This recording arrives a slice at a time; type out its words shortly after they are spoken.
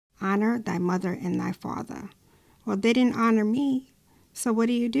honor thy mother and thy father. Well, they didn't honor me, so what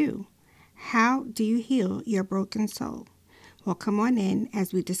do? How do you heal your broken soul? Well, come on in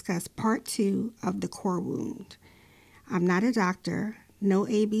as we discuss part 2 of the core wound. I'm not a doctor, no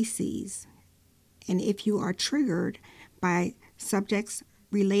ABCs, and if you are triggered by subjects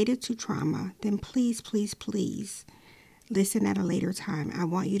related to trauma, then please listen at a later time. I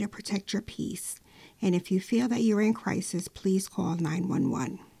want you to protect your peace. And if you feel that you're in crisis, please call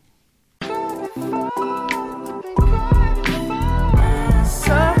 911. You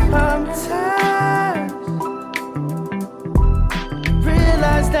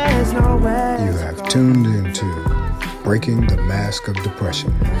have tuned into Breaking the Mask of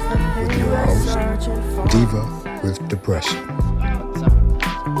Depression with your host, Diva with Depression.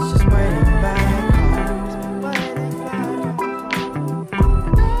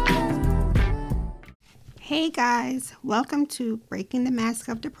 Hey guys, welcome to Breaking the Mask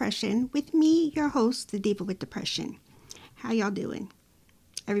of Depression with me, your host, the Diva with Depression. How y'all doing?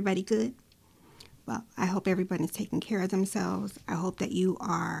 Everybody good? Well, I hope everybody's taking care of themselves. I hope that you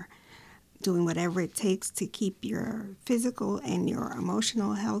are doing whatever it takes to keep your physical and your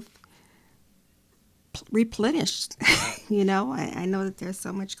emotional health replenished. I know that there's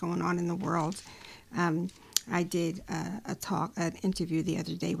so much going on in the world. I did an interview the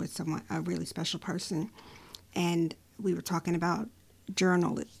other day with a really special person, and we were talking about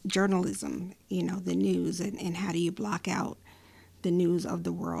journalism, the news, and how do you block out the news of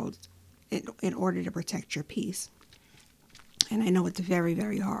the world in order to protect your peace. And I know it's very,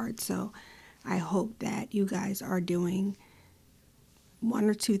 very hard. So I hope that you guys are doing one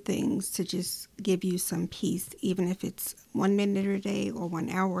or two things to just give you some peace, even if it's 1 minute a day or 1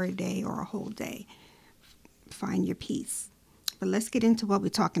 hour a day or a whole day. Find your peace. But let's get into what we're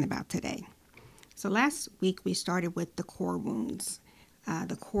talking about today. So last week we started with the core wounds.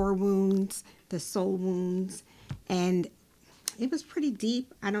 The soul wounds, and it was pretty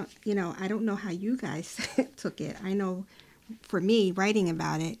deep. I don't know how you guys took it. I know for me, writing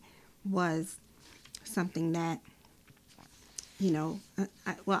about it was something that,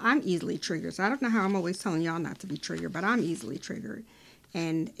 I'm easily triggered. So I don't know how I'm always telling y'all not to be triggered, but I'm easily triggered.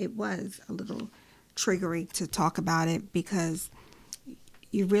 And it was a little triggering to talk about it because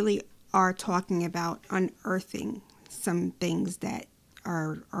you really are talking about unearthing some things that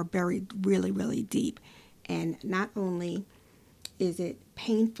are buried really, really deep. And not only is it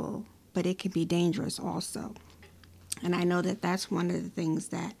painful, but it can be dangerous also. And I know that that's one of the things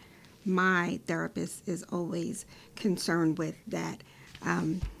that my therapist is always concerned with, that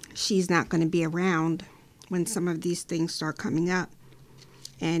she's not going to be around when some of these things start coming up.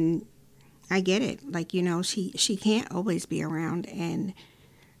 And I get it. She can't always be around, and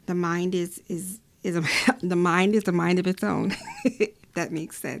the mind is the mind is a mind of its own, if that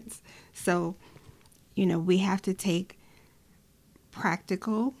makes sense. So, we have to take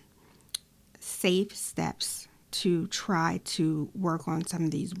practical, safe steps to try to work on some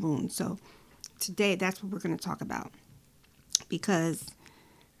of these wounds. So today, that's what we're going to talk about. Because,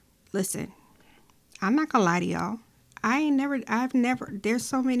 listen, I'm not going to lie to y'all. There's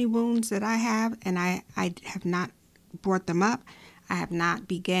so many wounds that I have, and I have not brought them up. I have not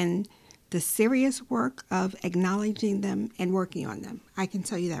begun the serious work of acknowledging them and working on them. I can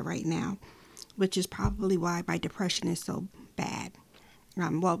tell you that right now, which is probably why my depression is so bad.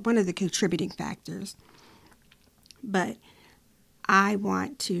 One of the contributing factors. But I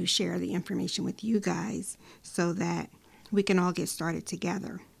want to share the information with you guys so that we can all get started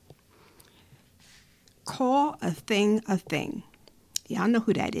together. Call a thing a thing. Y'all know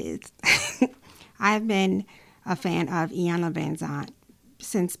who that is. I've been a fan of Iyanla Vanzant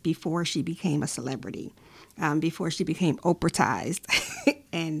since before she became a celebrity, before she became Oprahized.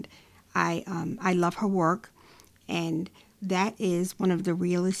 And I love her work, and that is one of the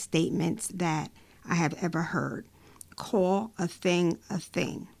realest statements that I have ever heard. Call a thing a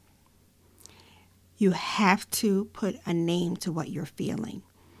thing. You have to put a name to what you're feeling.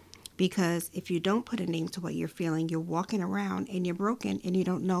 Because if you don't put a name to what you're feeling, you're walking around and you're broken and you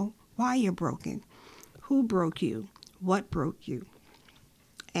don't know why you're broken. Who broke you? What broke you?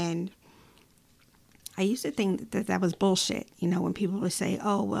 And I used to think that was bullshit. When people would say,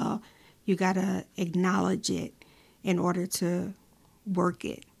 oh, well, you got to acknowledge it in order to work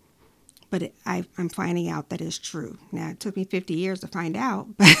it. But I'm finding out that it's true. Now, it took me 50 years to find out,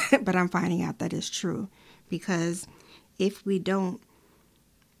 but I'm finding out that it's true. Because if we don't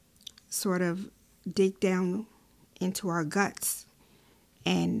sort of dig down into our guts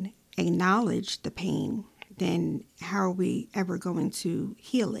and acknowledge the pain, then how are we ever going to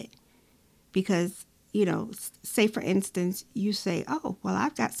heal it? Because say for instance, you say, oh, well,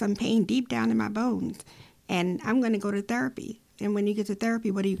 I've got some pain deep down in my bones and I'm going to go to therapy. And when you get to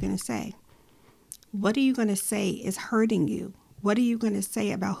therapy, what are you going to say? What are you going to say is hurting you? What are you going to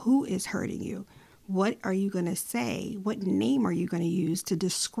say about who is hurting you? What are you going to say? What name are you going to use to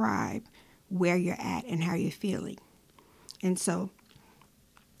describe where you're at and how you're feeling? And so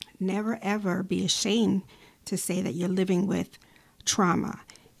never, ever be ashamed to say that you're living with trauma,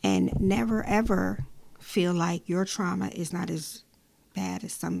 and never, ever feel like your trauma is not as bad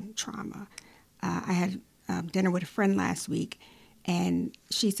as some trauma. I had dinner with a friend last week, and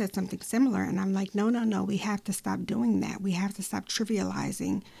she said something similar, and I'm like, no, we have to stop doing that. We have to stop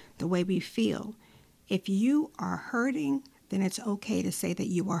trivializing the way we feel. If you are hurting, then it's okay to say that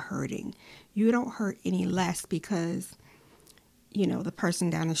you are hurting. You don't hurt any less because, the person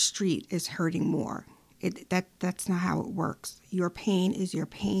down the street is hurting more. That's not how it works. Your pain is your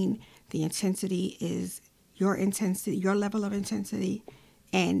pain. The intensity is your intensity, your level of intensity,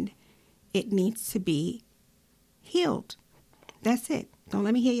 and it needs to be healed. That's it. Don't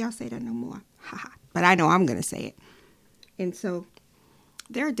let me hear y'all say that no more. But I know I'm going to say it. And so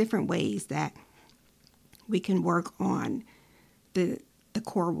there are different ways that we can work on the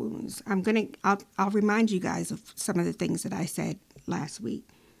core wounds. I'll remind you guys of some of the things that I said last week.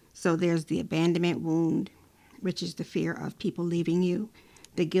 So there's the abandonment wound, which is the fear of people leaving you.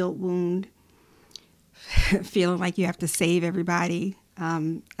 The guilt wound, feeling like you have to save everybody.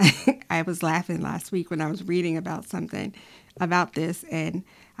 I was laughing last week when I was reading about something about this, and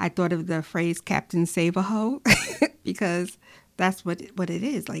I thought of the phrase Captain Save-A-Ho because that's what it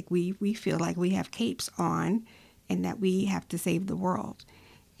is. Like we feel like we have capes on and that we have to save the world.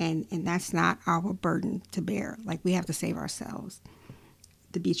 And that's not our burden to bear. Like we have to save ourselves.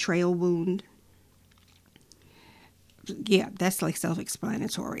 The betrayal wound. Yeah, that's like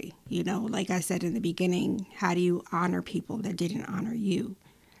self-explanatory. Like I said in the beginning, how do you honor people that didn't honor you?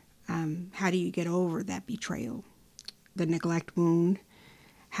 How do you get over that betrayal? The neglect wound.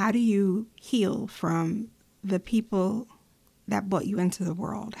 How do you heal from the people that brought you into the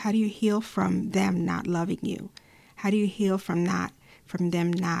world? How do you heal from them not loving you? How do you heal from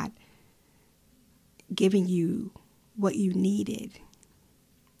them not giving you what you needed?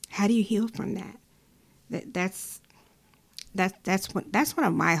 How do you heal from that? That's one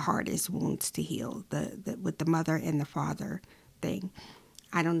of my hardest wounds to heal. The with the mother and the father thing.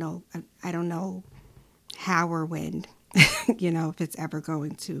 I don't know how or when, if it's ever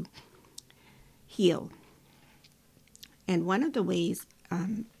going to heal. And one of the ways,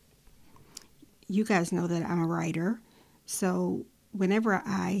 you guys know that I'm a writer, so whenever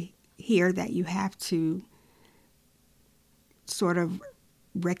I hear that you have to sort of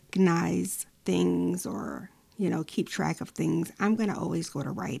recognize things or, keep track of things, I'm going to always go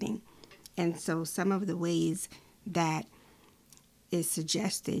to writing. And so some of the ways that is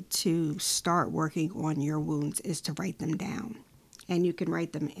suggested to start working on your wounds is to write them down. And you can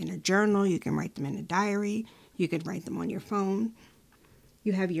write them in a journal, you can write them in a diary, you can write them on your phone.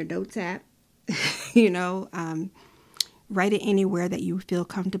 You have your notes app, write it anywhere that you feel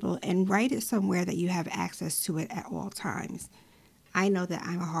comfortable, and write it somewhere that you have access to it at all times. I know that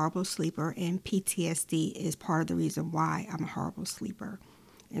I'm a horrible sleeper, and PTSD is part of the reason why I'm a horrible sleeper.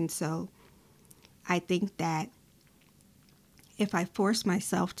 And so I think that if I force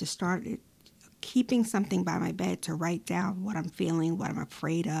myself to start keeping something by my bed to write down what I'm feeling, what I'm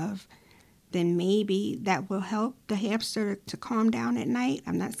afraid of, then maybe that will help the hamster to calm down at night.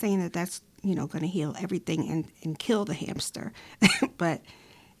 I'm not saying that that's, going to heal everything and kill the hamster. But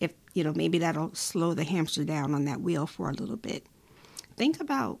if, maybe that'll slow the hamster down on that wheel for a little bit. Think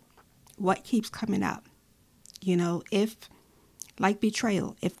about what keeps coming up. If, like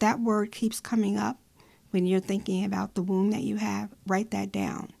betrayal, if that word keeps coming up when you're thinking about the wound that you have, write that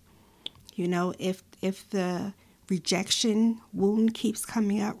down. If the rejection wound keeps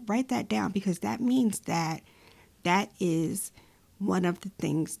coming up, write that down, because that means that is one of the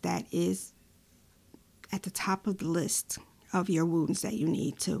things that is at the top of the list of your wounds that you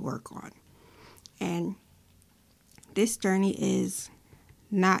need to work on. And this journey is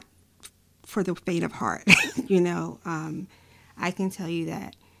not for the faint of heart. I can tell you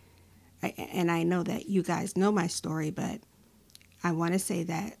that, and I know that you guys know my story, but I want to say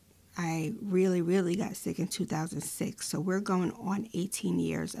that I really, really got sick in 2006. So we're going on 18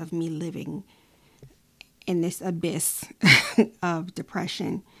 years of me living in this abyss of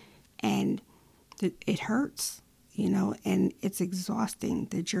depression, and it hurts, and it's exhausting.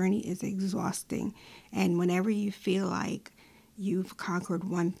 The journey is exhausting. And whenever you feel like you've conquered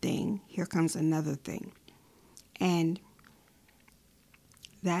one thing, here comes another thing. And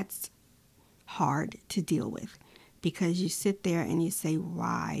that's hard to deal with, because you sit there and you say,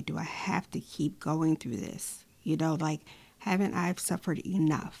 why do I have to keep going through this? Like, haven't I suffered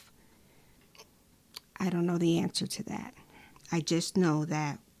enough? I don't know the answer to that. I just know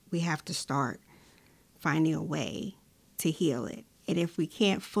that we have to start finding a way to heal it. And if we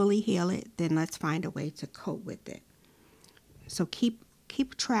can't fully heal it, then let's find a way to cope with it. So keep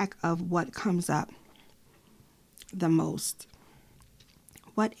track of what comes up the most.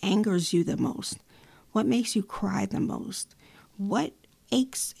 What angers you the most? What makes you cry the most? What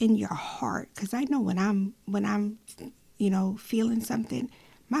aches in your heart? Because I know when I'm feeling something,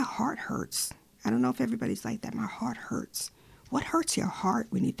 my heart hurts. I don't know if everybody's like that. My heart hurts. What hurts your heart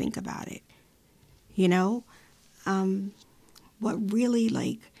when you think about it? What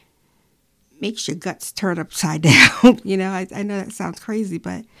really makes your guts turn upside down? I know that sounds crazy,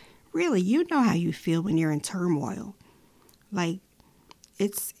 but really, you know how you feel when you're in turmoil. Like,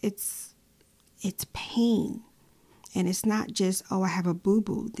 it's pain. And it's not just, I have a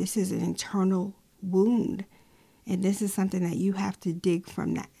boo-boo. This is an internal wound. And this is something that you have to dig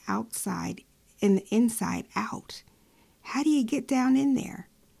from the outside and the inside out. How do you get down in there?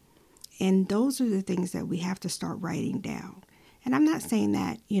 And those are the things that we have to start writing down. And I'm not saying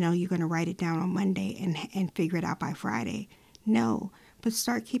that, you're going to write it down on Monday and figure it out by Friday. No, but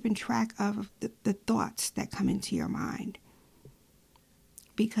start keeping track of the thoughts that come into your mind.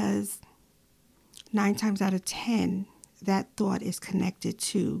 Because 9 times out of 10, that thought is connected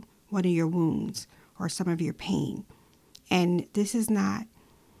to one of your wounds or some of your pain. And this is not,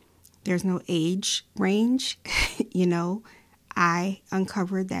 there's no age range. I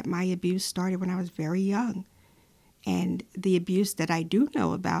uncovered that my abuse started when I was very young. And the abuse that I do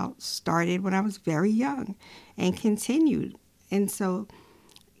know about started when I was very young and continued. And so,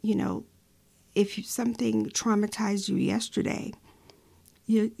 if something traumatized you yesterday,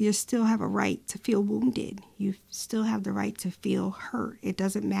 you still have a right to feel wounded. You still have the right to feel hurt. It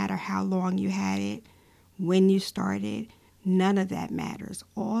doesn't matter how long you had it, when you started. None of that matters.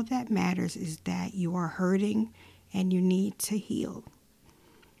 All that matters is that you are hurting and you need to heal.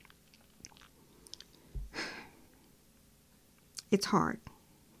 It's hard.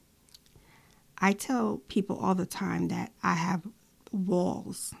 I tell people all the time that I have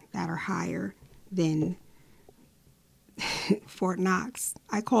walls that are higher than Fort Knox.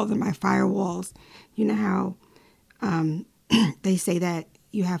 I call them my firewalls. You know how they say that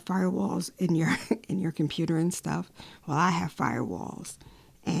you have firewalls in your computer and stuff? Well, I have firewalls,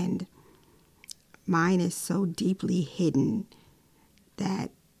 and mine is so deeply hidden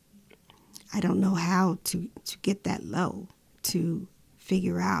that I don't know how to get that low, to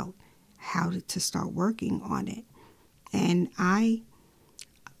figure out how to start working on it. And a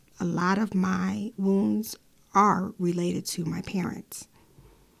lot of my wounds are related to my parents.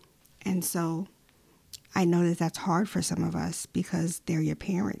 And so I know that that's hard for some of us because they're your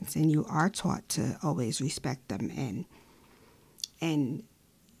parents and you are taught to always respect them and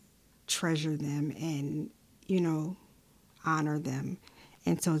treasure them and, honor them.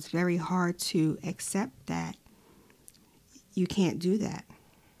 And so it's very hard to accept that you can't do that.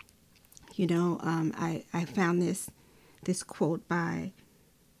 I found this quote by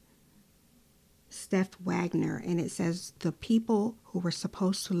Steph Wagner, and it says, "The people who were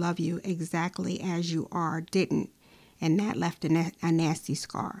supposed to love you exactly as you are didn't, and that left a nasty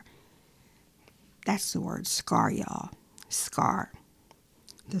scar." That's the word, scar, y'all. Scar.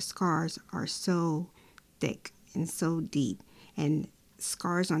 The scars are so thick and so deep, and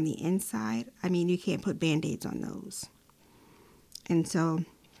scars on the inside, you can't put Band-Aids on those. And so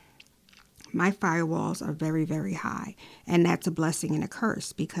my firewalls are very, very high, and that's a blessing and a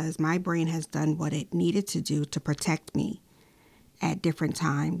curse because my brain has done what it needed to do to protect me at different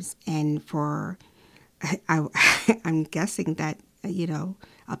times. And I'm guessing that,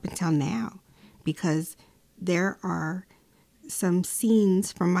 up until now, because there are some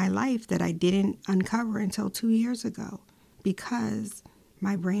scenes from my life that I didn't uncover until 2 years ago because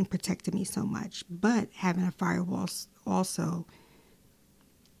my brain protected me so much. But having a firewall also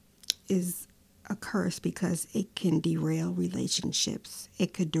is a curse because it can derail relationships.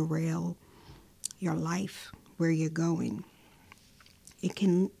 It could derail your life, where you're going. It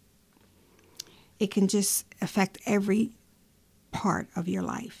can just affect every part of your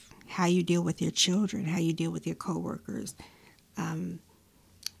life. How you deal with your children, how you deal with your coworkers,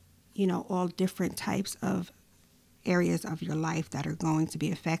 all different types of areas of your life that are going to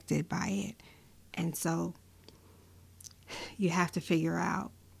be affected by it. And so you have to figure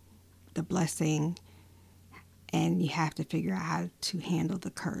out the blessing, and you have to figure out how to handle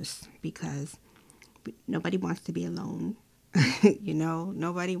the curse because nobody wants to be alone.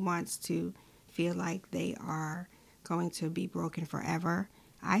 Nobody wants to feel like they are going to be broken forever.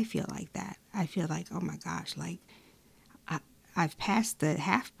 I feel like that. I feel like, oh my gosh, like I've passed the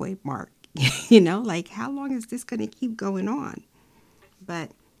halfway mark, like how long is this going to keep going on?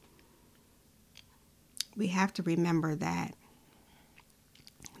 But we have to remember that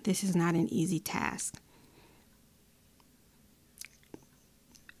this is not an easy task.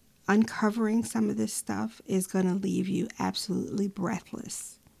 Uncovering some of this stuff is going to leave you absolutely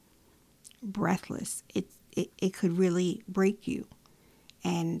breathless. It could really break you,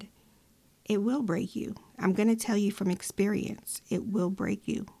 and it will break you. I'm going to tell you from experience, it will break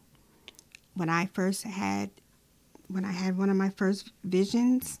you. When I had one of my first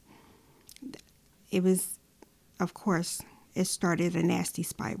visions, it was, of course, it started a nasty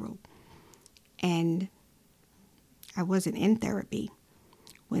spiral. And I wasn't in therapy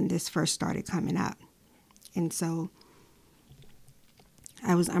when this first started coming up. And so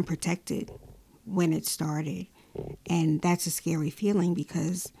I was unprotected when it started. And that's a scary feeling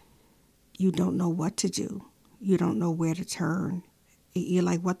because you don't know what to do. You don't know where to turn. You're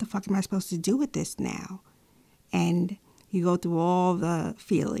like, what the fuck am I supposed to do with this now? And you go through all the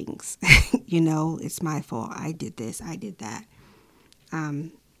feelings. It's my fault. I did this. I did that.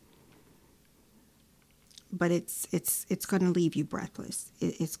 But it's going to leave you breathless.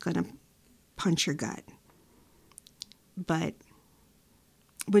 It's going to punch your gut. But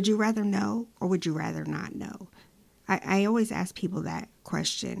would you rather know or would you rather not know? I always ask people that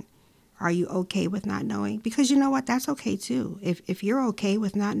question. Are you okay with not knowing? Because you know what? That's okay too. If you're okay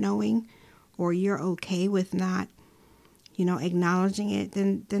with not knowing or you're okay with not, acknowledging it,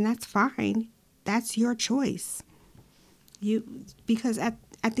 then that's fine. That's your choice. Because at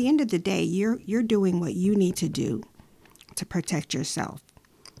the end of the day, you're doing what you need to do to protect yourself.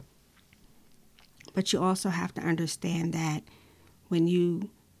 But you also have to understand that when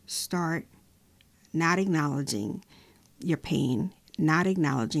you start not acknowledging your pain, not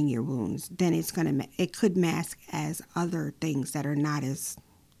acknowledging your wounds, then it could mask as other things that are not as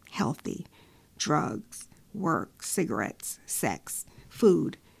healthy. Drugs, work, cigarettes, sex,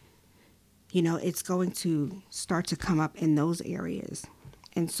 food. It's going to start to come up in those areas.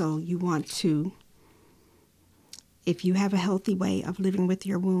 And so you want to, if you have a healthy way of living with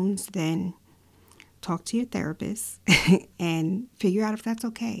your wounds, then talk to your therapist and figure out if that's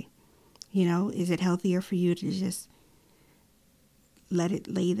okay. Is it healthier for you to just let it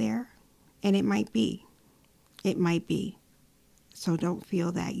lay there? And it might be. It might be. So don't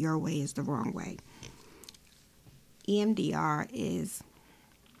feel that your way is the wrong way. EMDR is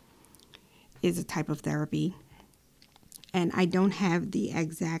a type of therapy. And I don't have the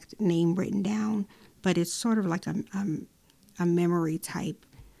exact name written down, but it's sort of like a memory type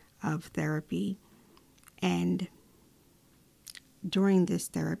of therapy. And during this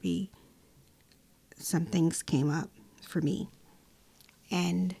therapy, some things came up for me.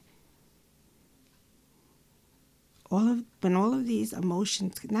 And when all of these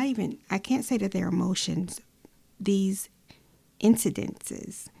emotions, I can't say that they're emotions, these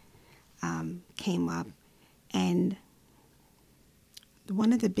incidences came up. And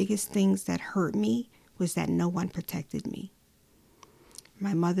one of the biggest things that hurt me was that no one protected me.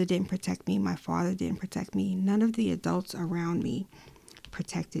 My mother didn't protect me. My father didn't protect me. None of the adults around me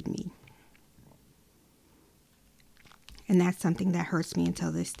protected me. And that's something that hurts me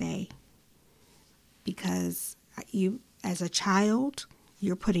until this day. Because as a child,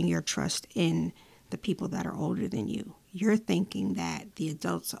 you're putting your trust in the people that are older than you. You're thinking that the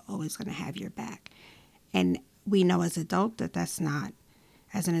adults are always going to have your back. And we know as adult that that's not.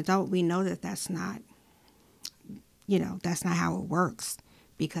 As an adult, we know that that's not, that's not how it works,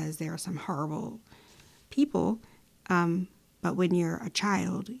 because there are some horrible people. But when you're a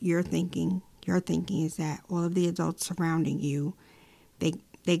child, your thinking is that all of the adults surrounding you,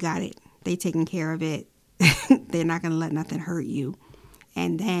 they got it. They taking care of it. They're not going to let nothing hurt you.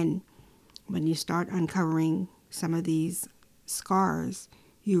 And then when you start uncovering some of these scars,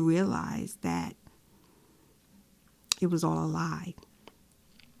 you realize that it was all a lie.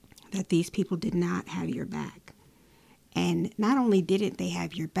 That these people did not have your back. And not only didn't they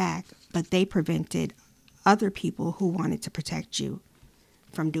have your back, but they prevented other people who wanted to protect you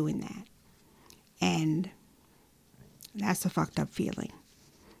from doing that. And that's a fucked up feeling.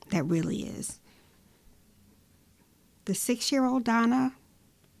 That really is. The 6-year-old Donna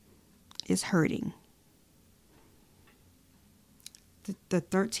is hurting. The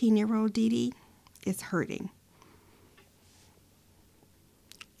 13-year-old Dee Dee is hurting.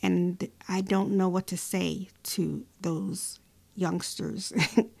 And I don't know what to say to those youngsters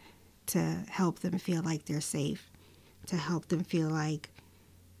to help them feel like they're safe, to help them feel like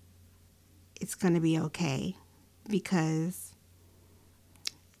it's going to be okay, because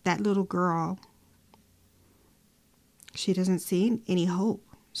that little girl, she doesn't see any hope.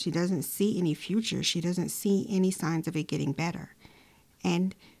 She doesn't see any future. She doesn't see any signs of it getting better.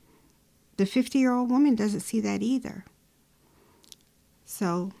 And the 50-year-old woman doesn't see that either.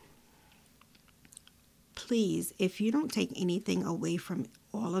 So please, if you don't take anything away from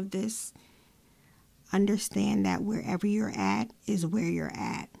all of this, understand that wherever you're at is where you're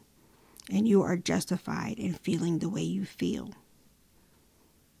at. And you are justified in feeling the way you feel.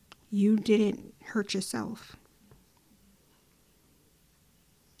 You didn't hurt yourself.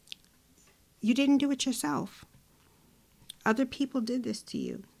 You didn't do it yourself. Other people did this to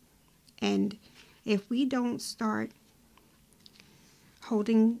you. And if we don't start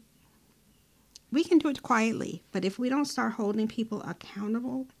holding, we can do it quietly, but if we don't start holding people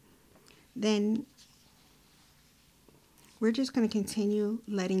accountable, then we're just going to continue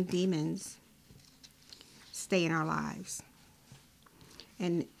letting demons stay in our lives.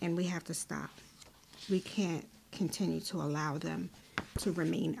 And we have to stop. We can't continue to allow them to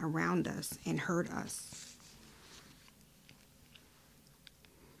remain around us and hurt us.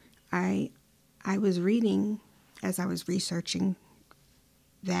 I was reading, as I was researching,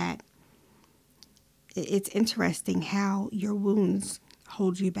 that it's interesting how your wounds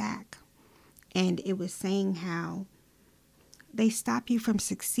hold you back. And it was saying how they stop you from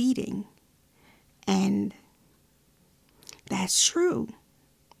succeeding. And that's true.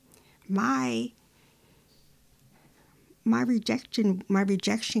 My rejection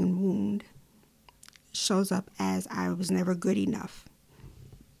wound shows up as I was never good enough.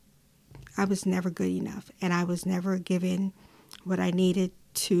 I was never good enough, and I was never given what I needed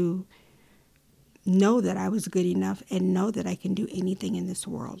to know that I was good enough and know that I can do anything in this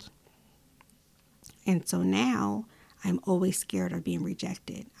world. And so now I'm always scared of being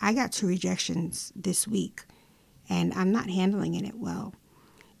rejected. I got 2 rejections this week, and I'm not handling it well.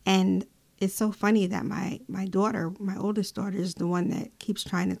 And it's so funny that my daughter, my oldest daughter, is the one that keeps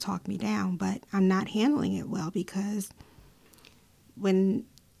trying to talk me down, but I'm not handling it well, because when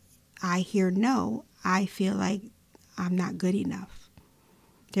I hear no, I feel like I'm not good enough.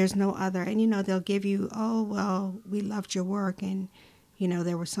 There's no other, and they'll give you, oh, well, we loved your work, and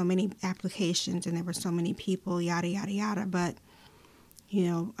there were so many applications and there were so many people, yada, yada, yada, but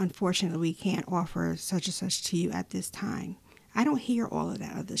unfortunately we can't offer such and such to you at this time. I don't hear all of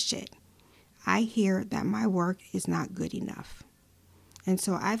that other shit. I hear that my work is not good enough. And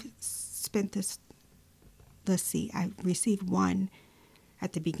so I've spent this, I received 1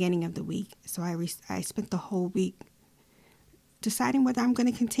 at the beginning of the week. So I spent the whole week deciding whether I'm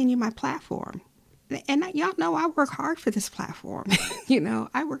going to continue my platform. And y'all know I work hard for this platform.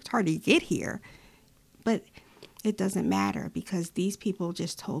 I worked hard to get here. But it doesn't matter, because these people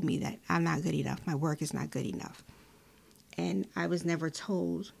just told me that I'm not good enough. My work is not good enough. And I was never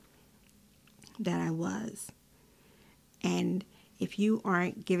told that I was. And if you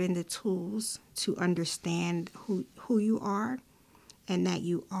aren't given the tools to understand who you are and that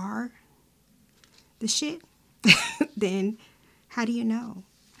you are the shit, then how do you know?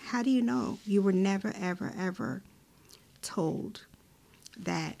 How do you know? You were never, ever, ever told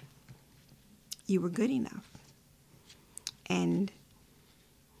that you were good enough. And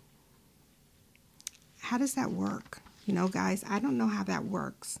how does that work? Guys, I don't know how that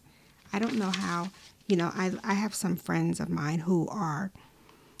works. I don't know how, I have some friends of mine who are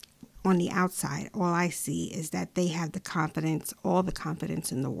on the outside. All I see is that they have the confidence, all the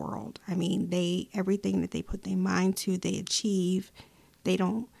confidence in the world. I mean, everything that they put their mind to, they achieve. They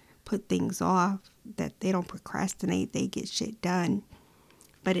don't put things off, that they don't procrastinate, they get shit done.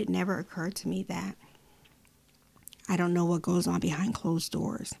 But it never occurred to me that I don't know what goes on behind closed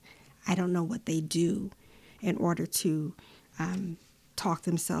doors. I don't know what they do in order to talk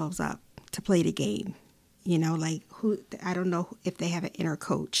themselves up to play the game. I don't know if they have an inner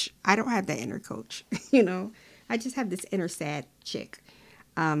coach. I don't have that inner coach. I just have this inner sad chick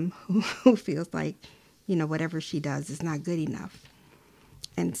who feels like, whatever she does is not good enough.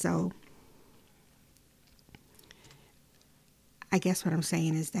 And so I guess what I'm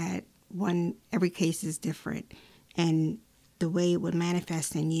saying is that every case is different, and the way it would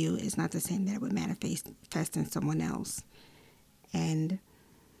manifest in you is not the same that it would manifest in someone else. And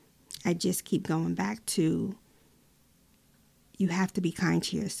I just keep going back to, you have to be kind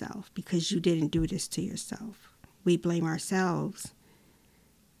to yourself, because you didn't do this to yourself. We blame ourselves.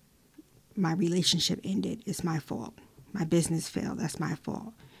 My relationship ended. It's my fault. My business failed. That's my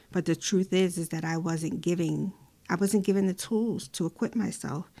fault. But the truth is that I wasn't given the tools to equip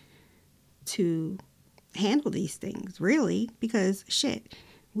myself to handle these things, really, because shit,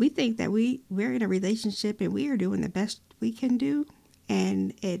 We think that we're in a relationship and we are doing the best we can do.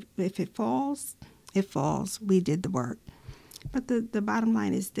 And if it falls, it falls. We did the work. But the bottom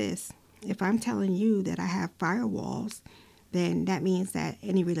line is this. If I'm telling you that I have firewalls, then that means that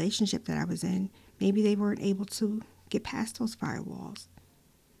any relationship that I was in, maybe they weren't able to get past those firewalls.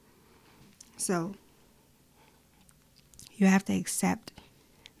 So you have to accept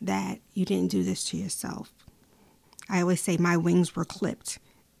that you didn't do this to yourself. I always say my wings were clipped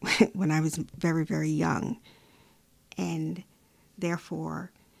when I was very, very young. And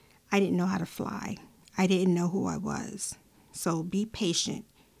therefore, I didn't know how to fly. I didn't know who I was. So be patient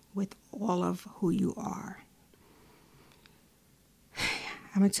with all of who you are.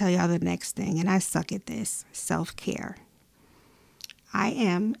 I'm going to tell y'all the next thing, and I suck at this, self-care. I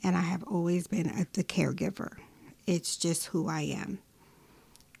am, and I have always been the caregiver. It's just who I am.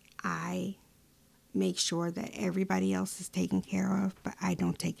 I make sure that everybody else is taken care of, but I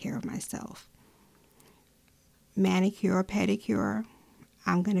don't take care of myself. Manicure, pedicure,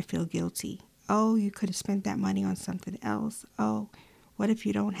 I'm going to feel guilty. Oh, you could have spent that money on something else. Oh, what if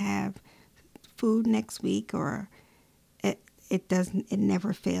you don't have food next week? Or it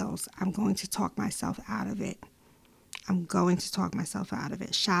never fails. I'm going to talk myself out of it.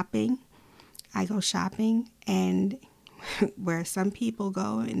 Shopping, I go shopping, and where some people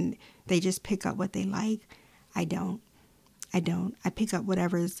go and they just pick up what they like, I don't. I pick up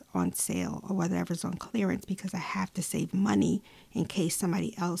whatever's on sale or whatever's on clearance because I have to save money in case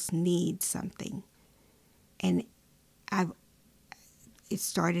somebody else needs something. And it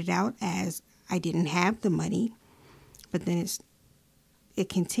started out as I didn't have the money, but then it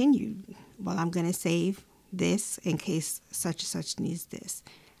continued. Well, I'm going to save this in case such and such needs this.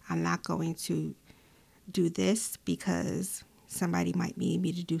 I'm not going to do this because somebody might need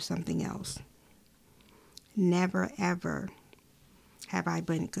me to do something else. Never, ever have I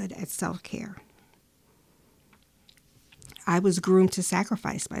been good at self-care. I was groomed to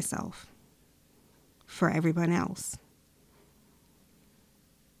sacrifice myself for everyone else.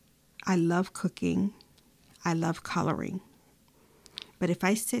 I love cooking. I love coloring. But if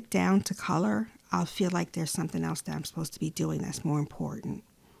I sit down to color, I'll feel like there's something else that I'm supposed to be doing that's more important.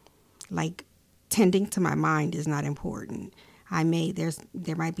 Like tending to my mind is not important.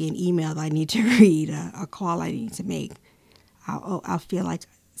 There might be an email I need to read, a call I need to make. I'll feel like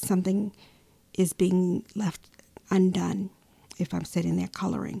something is being left undone if I'm sitting there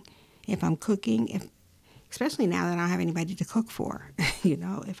coloring. If I'm cooking, especially now that I don't have anybody to cook for,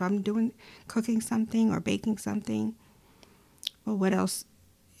 if I'm cooking something or baking something, well, what else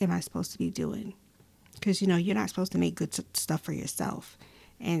am I supposed to be doing? Because, you're not supposed to make good stuff for yourself.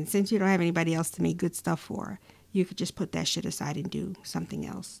 And since you don't have anybody else to make good stuff for, you could just put that shit aside and do something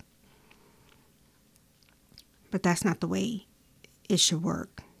else. But that's not the way it should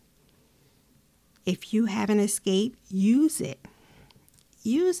work. If you have an escape, use it.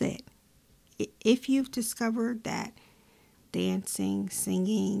 Use it. If you've discovered that dancing,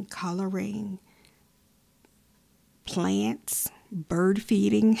 singing, coloring, plants, bird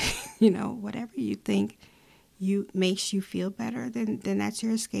feeding, whatever you think makes you feel better, then that's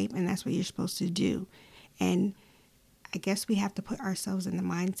your escape, and that's what you're supposed to do. And I guess we have to put ourselves in the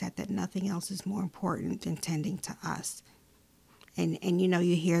mindset that nothing else is more important than tending to us. And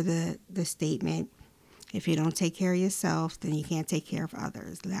you hear the statement, if you don't take care of yourself, then you can't take care of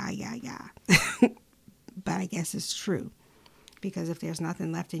others. Yeah. But I guess it's true. Because if there's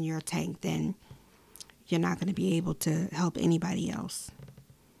nothing left in your tank, then you're not going to be able to help anybody else.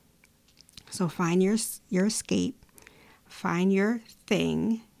 So find your escape, find your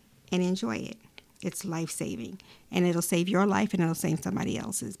thing, and enjoy it. It's life-saving. And it'll save your life and it'll save somebody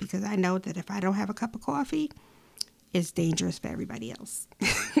else's. Because I know that if I don't have a cup of coffee, it's dangerous for everybody else.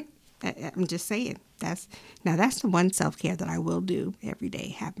 I'm just saying. That's the one self-care that I will do every day,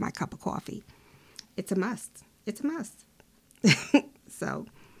 have my cup of coffee. It's a must. It's a must. So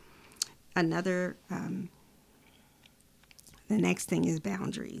the next thing is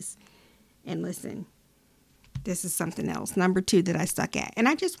boundaries. And listen, this is something else. Number 2 that I suck at. And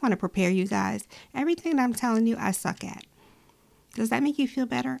I just want to prepare you guys. Everything that I'm telling you, I suck at. Does that make you feel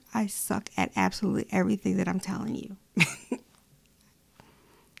better? I suck at absolutely everything that I'm telling you.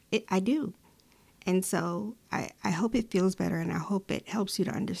 I do. And so I hope it feels better, and I hope it helps you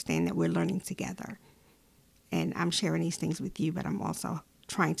to understand that we're learning together. And I'm sharing these things with you, but I'm also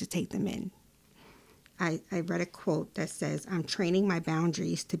trying to take them in. I read a quote that says, I'm training my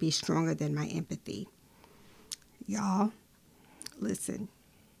boundaries to be stronger than my empathy. Y'all, listen.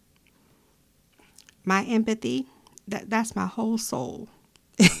 My empathy, that's my whole soul,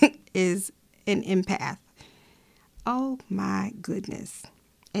 is an empath. Oh my goodness.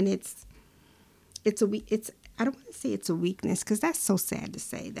 And it's I don't want to say it's a weakness, because that's so sad to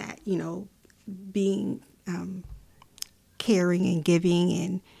say that, being caring and giving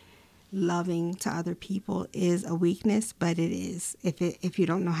and loving to other people is a weakness, but it is if you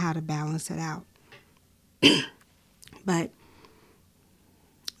don't know how to balance it out. But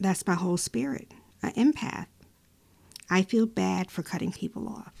that's my whole spirit, an empath. I feel bad for cutting people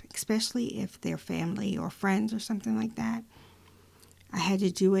off, especially if they're family or friends or something like that. I had to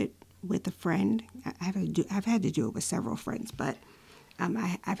do it with a friend. I've had to do it with several friends, but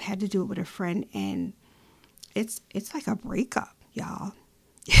I've had to do it with a friend, and it's like a breakup, y'all.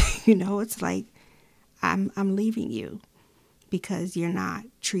 It's like I'm leaving you because you're not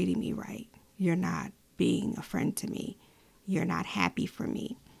treating me right. You're not being a friend to me. You're not happy for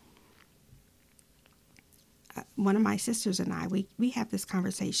me. One of my sisters and I, we have this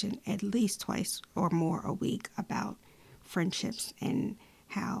conversation at least twice or more a week about friendships, and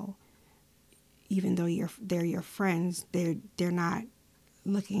how even though they're your friends, they're not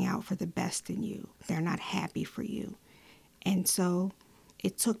looking out for the best in you. They're not happy for you. And so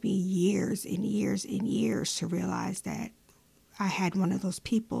it took me years and years and years to realize that I had one of those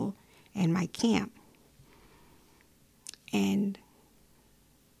people in my camp. And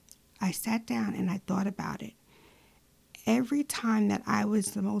I sat down and I thought about it. Every time that I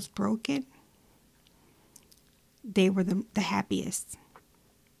was the most broken, they were the happiest.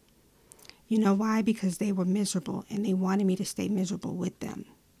 You know why? Because they were miserable and they wanted me to stay miserable with them.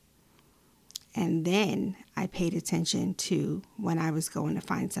 And then I paid attention to when I was going to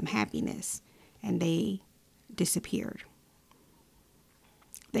find some happiness, and they disappeared.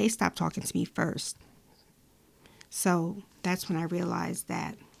 They stopped talking to me first. So that's when I realized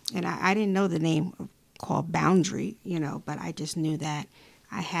that, and I didn't know the name called boundary, but I just knew that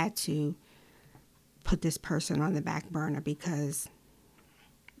I had to put this person on the back burner because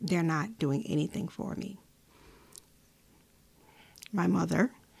they're not doing anything for me. My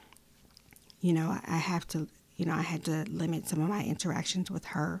mother, I had to limit some of my interactions with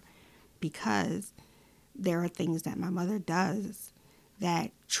her, because there are things that my mother does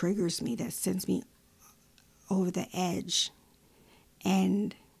that triggers me, that sends me over the edge,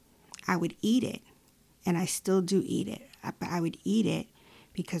 and I would eat it, and I still do eat it. I would eat it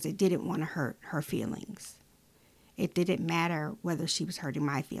because I didn't want to hurt her feelings. It didn't matter whether she was hurting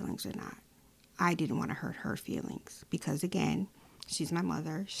my feelings or not. I didn't want to hurt her feelings because, again, she's my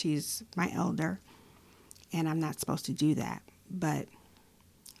mother, she's my elder, and I'm not supposed to do that. But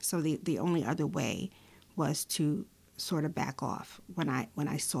so the only other way was to sort of back off when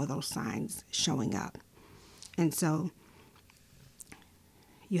I saw those signs showing up. And so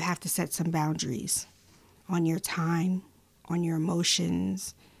you have to set some boundaries on your time, on your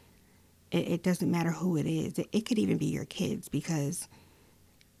emotions. It doesn't matter who it is. It could even be your kids, because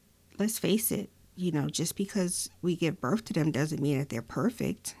let's face it, just because we give birth to them doesn't mean that they're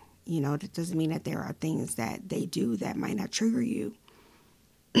perfect. That doesn't mean that there are things that they do that might not trigger you.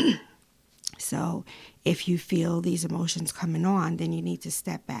 So if you feel these emotions coming on, then you need to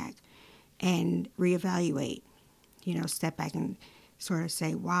step back and reevaluate. Step back and sort of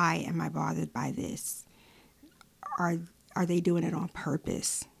say, why am I bothered by this? Are they doing it on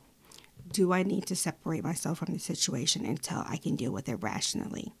purpose? Do I need to separate myself from the situation until I can deal with it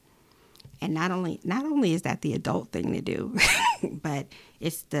rationally? And not only is that the adult thing to do, but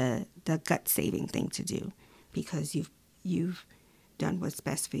it's the gut-saving thing to do, because you've done what's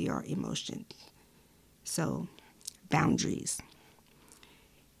best for your emotions. So, boundaries.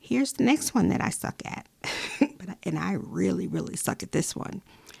 Here's the next one that I suck at, and I really, really suck at this one.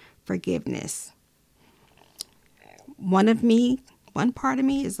 Forgiveness. One part of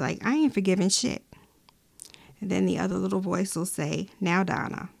me is like, I ain't forgiving shit. And then the other little voice will say, now,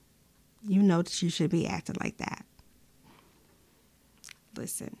 Donna, you know that you should be acting like that.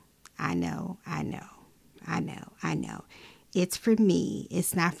 Listen, I know. It's for me.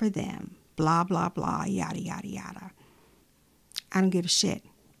 It's not for them. Blah, blah, blah, yada, yada, yada. I don't give a shit.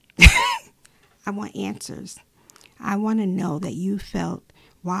 I want answers. I want to know that you felt,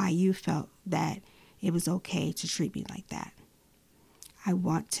 why you felt that it was okay to treat me like that. I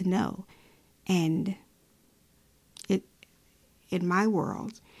want to know. And in my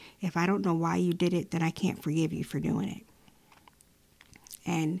world, if I don't know why you did it, then I can't forgive you for doing it.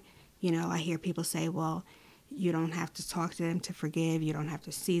 And, I hear people say, well, you don't have to talk to them to forgive. You don't have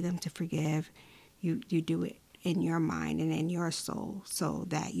to see them to forgive. You do it in your mind and in your soul so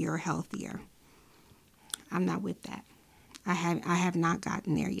that you're healthier. I'm not with that. I have not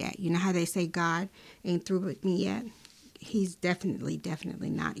gotten there yet. You know how they say God ain't through with me yet? He's definitely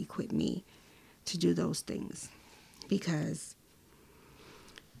not equipped me to do those things, because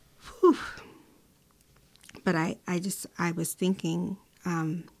Whew. But I was thinking,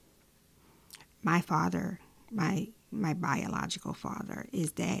 my father, my biological father,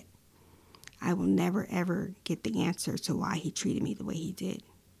 is that I will never, ever get the answer to why he treated me the way he did.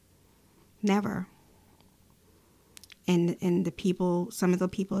 Never. And the people, some of the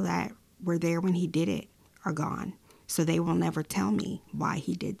people that were there when he did it are gone. So they will never tell me why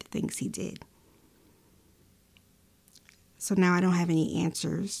he did the things he did. So now I don't have any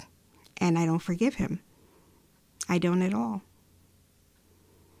answers, and I don't forgive him. I don't at all.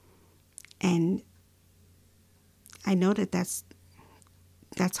 And I know that that's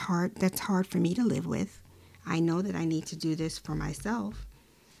hard. That's hard for me to live with. I know that I need to do this for myself,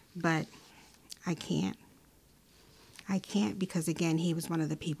 but I can't. I can't because, again, he was one of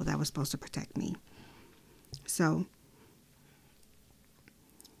the people that was supposed to protect me. So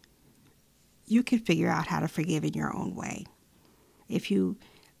you can figure out how to forgive in your own way.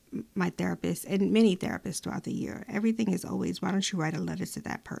 My therapist, and many therapists throughout the year, everything is always, why don't you write a letter to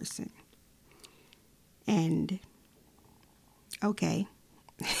that person? And, okay,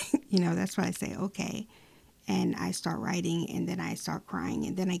 that's why I say, okay. And I start writing, and then I start crying,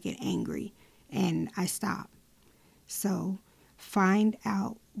 and then I get angry, and I stop. So find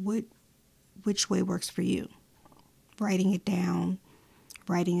out which way works for you. Writing it down,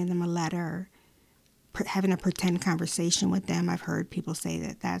 writing them a letter, having a pretend conversation with them. I've heard people say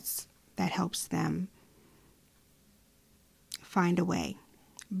that helps them find a way.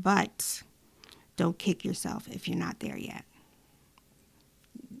 But don't kick yourself if you're not there yet.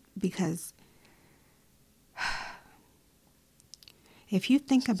 Because if you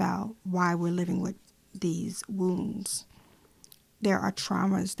think about why we're living with these wounds, there are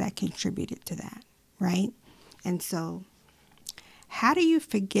traumas that contributed to that, right? And so how do you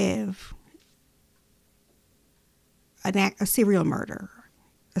forgive a serial murderer,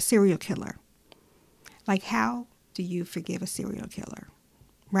 a serial killer? Like, how do you forgive a serial killer,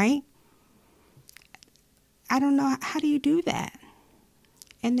 right? I don't know. How do you do that?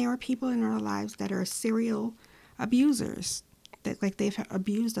 And there are people in our lives that are serial abusers, that like they've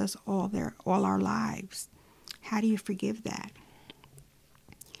abused us all our lives. How do you forgive that?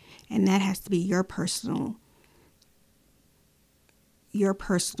 And that has to be your personal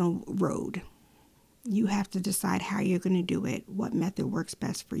road. You have to decide how you're going to do it, what method works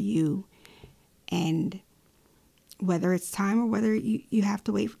best for you, and whether it's time or whether you have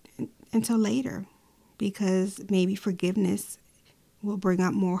to wait until later, because maybe forgiveness will bring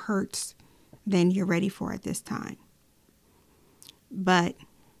up more hurts than you're ready for at this time. But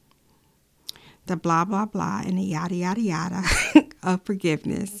the blah, blah, blah and the yada, yada, yada of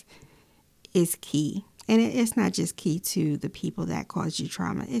forgiveness is key. And it's not just key to the people that caused you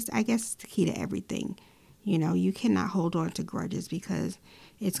trauma. I guess it's key to everything. You cannot hold on to grudges because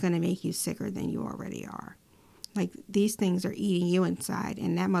it's going to make you sicker than you already are. Like, these things are eating you inside,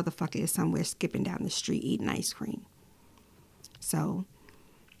 and that motherfucker is somewhere skipping down the street eating ice cream. So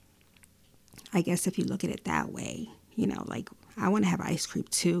I guess if you look at it that way, like, I want to have ice cream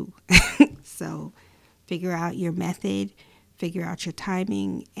too. So figure out your method, figure out your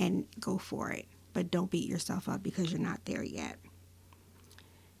timing, and go for it. But don't beat yourself up because you're not there yet.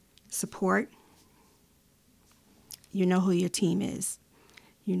 Support. You know who your team is.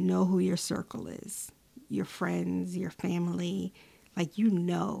 You know who your circle is. Your friends, your family. Like,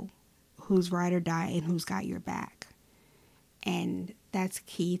 who's ride or die and who's got your back. And that's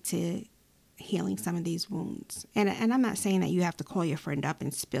key to healing some of these wounds. And I'm not saying that you have to call your friend up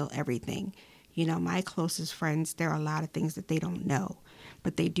and spill everything. My closest friends, there are a lot of things that they don't know,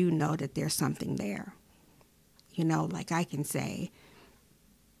 but they do know that there's something there. Like I can say,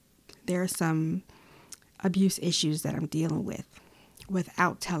 there are some abuse issues that I'm dealing with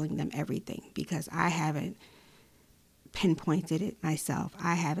without telling them everything, because I haven't pinpointed it myself.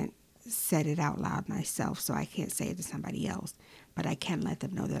 I haven't said it out loud myself, so I can't say it to somebody else, but I can let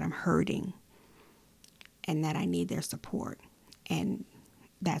them know that I'm hurting and that I need their support, and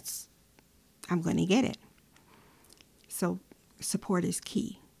I'm going to get it. So support is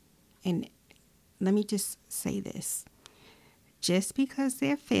key. And let me just say this. Just because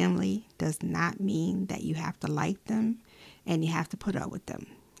they're family does not mean that you have to like them and you have to put up with them.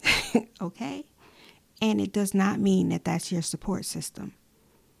 Okay? And it does not mean that that's your support system.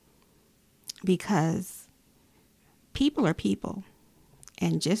 Because people are people.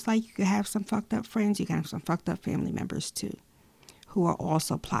 And just like you can have some fucked up friends, you can have some fucked up family members too, who are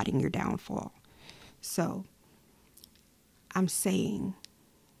also plotting your downfall. So I'm saying,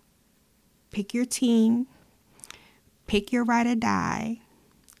 pick your team, pick your ride or die,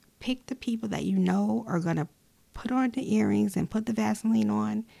 pick the people that you know are going to put on the earrings and put the Vaseline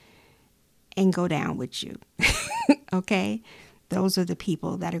on and go down with you. Okay? Those are the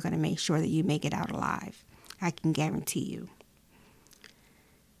people that are going to make sure that you make it out alive. I can guarantee you.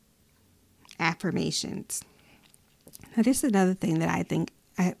 Affirmations. Now, this is another thing that I think,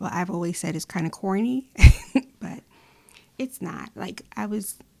 I've always said is kind of corny, but it's not. Like, I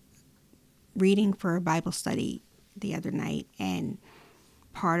was reading for a Bible study the other night, and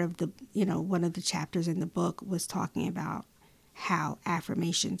part of the, one of the chapters in the book was talking about how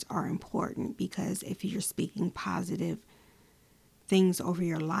affirmations are important, because if you're speaking positive things over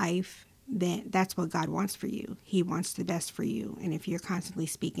your life, then that's what God wants for you. He wants the best for you. And if you're constantly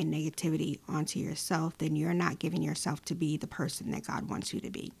speaking negativity onto yourself, then you're not giving yourself to be the person that God wants you to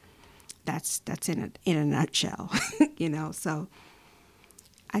be. That's in a nutshell, So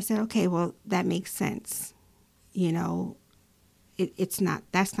I said, okay, well, that makes sense. That's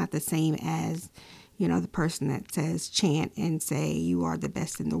not the same as, the person that says chant and say you are the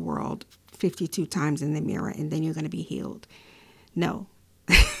best in the world 52 times in the mirror and then you're going to be healed. No,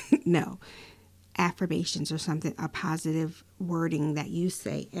 no. Affirmations are something, a positive wording that you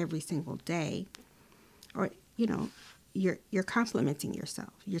say every single day, or, you're complimenting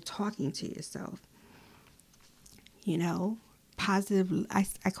yourself. You're talking to yourself. Positive,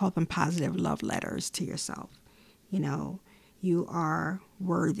 I call them positive love letters to yourself. You are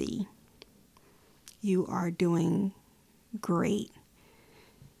worthy. You are doing great.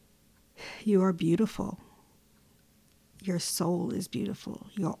 You are beautiful. Your soul is beautiful.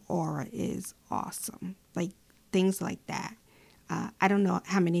 Your aura is awesome. Like things like that. I don't know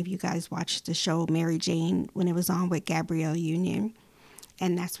how many of you guys watched the show Mary Jane when it was on with Gabrielle Union.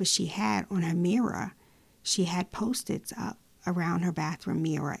 And that's what she had on her mirror. She had Post-its up around her bathroom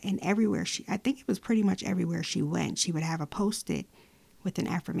mirror, and everywhere I think it was pretty much everywhere she went, she would have a Post-it with an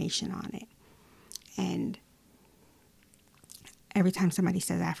affirmation on it. And every time somebody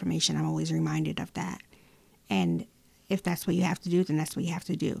says affirmation, I'm always reminded of that. And if that's what you have to do, then that's what you have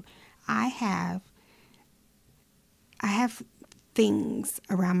to do. I have things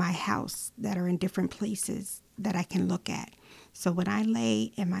around my house that are in different places that I can look at. So when I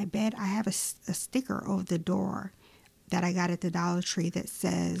lay in my bed, I have a sticker over the door that I got at the Dollar Tree that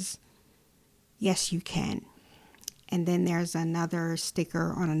says, yes, you can. And then there's another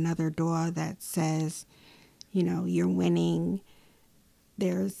sticker on another door that says, you're winning.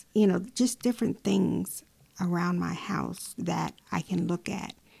 There's, just different things around my house that I can look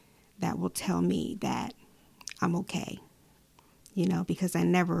at that will tell me that I'm okay. Because I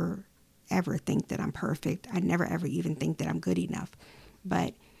never, ever think that I'm perfect. I never, ever even think that I'm good enough.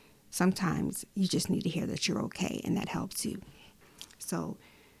 But sometimes you just need to hear that you're okay, and that helps you. So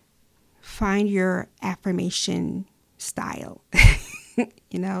find your affirmation style.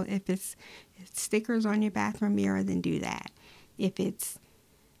 If it's stickers on your bathroom mirror, then do that. If it's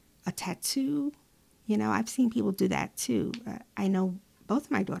a tattoo, I've seen people do that too. I know both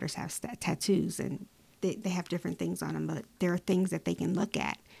of my daughters have tattoos, and they have different things on them, but there are things that they can look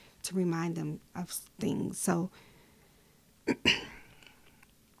at to remind them of things. So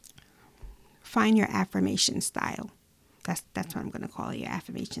find your affirmation style. That's what I'm going to call it, your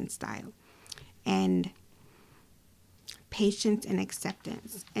affirmation style. And patience and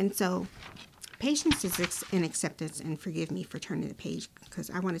acceptance. And so patience is and acceptance, and forgive me for turning the page, because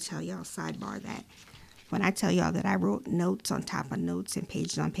I want to tell y'all, sidebar, that when I tell y'all that I wrote notes on top of notes and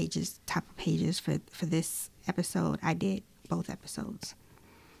pages on pages, top of pages for this episode, I did both episodes.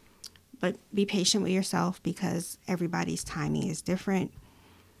 But be patient with yourself, because everybody's timing is different.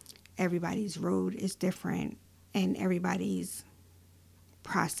 Everybody's road is different, and everybody's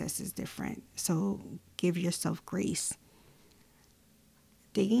process is different. So give yourself grace.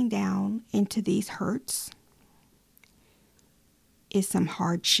 Digging down into these hurts is some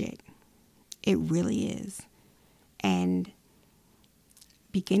hard shit. It really is. And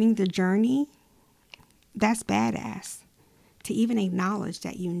beginning the journey, that's badass. To even acknowledge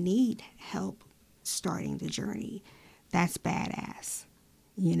that you need help starting the journey, that's badass.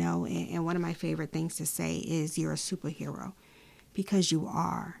 And one of my favorite things to say is you're a superhero, because you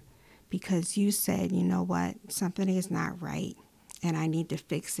are. Because you said, you know what, something is not right, and I need to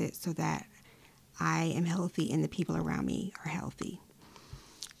fix it so that I am healthy and the people around me are healthy.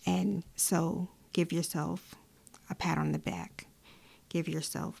 And so give yourself a pat on the back. Give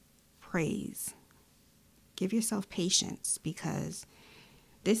yourself praise. Give yourself patience, because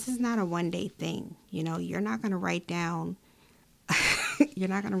this is not a one-day thing. You're not going to write down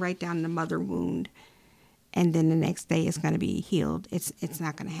the mother wound and then the next day it's going to be healed. It's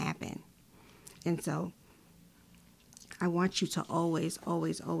not going to happen. And so I want you to always,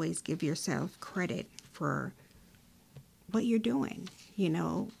 always, always give yourself credit for what you're doing.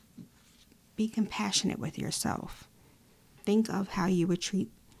 be compassionate with yourself. Think of how you would treat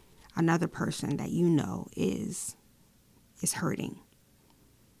another person that you know is hurting.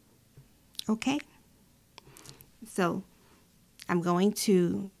 Okay? So I'm going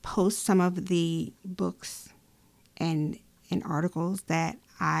to post some of the books and articles that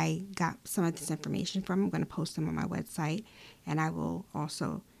I got some of this information from. I'm going to post them on my website, and I will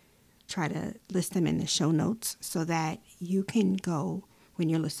also try to list them in the show notes so that you can go when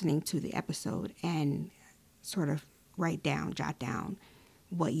you're listening to the episode and sort of jot down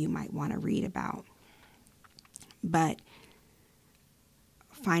what you might want to read about. But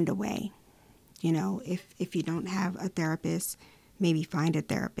find a way. You know, if you don't have a therapist, maybe find a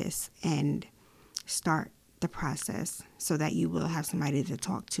therapist and start the process so that you will have somebody to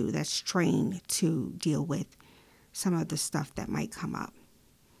talk to that's trained to deal with some of the stuff that might come up.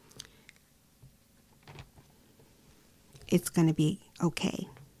 It's going to be okay.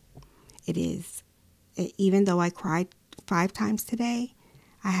 It is. Even though I cried 5 times today,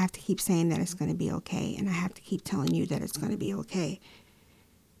 I have to keep saying that it's going to be okay, and I have to keep telling you that it's going to be okay.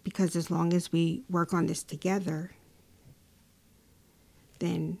 Because as long as we work on this together,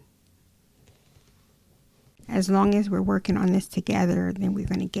 then as long as we're working on this together, then we're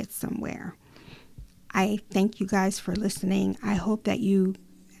going to get somewhere. I thank you guys for listening. I hope that you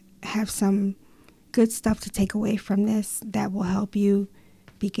have some good stuff to take away from this that will help you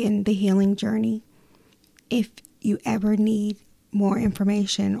begin the healing journey. If you ever need more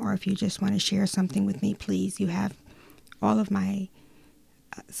information, or if you just want to share something with me, please, you have all of my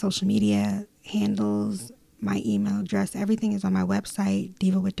social media handles, my email address, everything is on my website,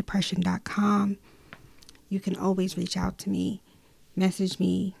 divawithdepression.com. You can always reach out to me, message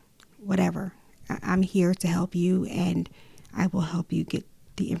me, whatever. I'm here to help you, and I will help you get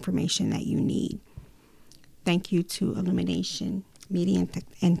the information that you need. Thank you to Illumination Media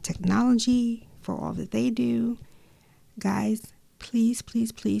and Technology for all that they do. Guys, please,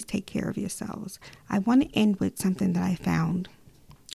 please, please take care of yourselves. I want to end with something that I found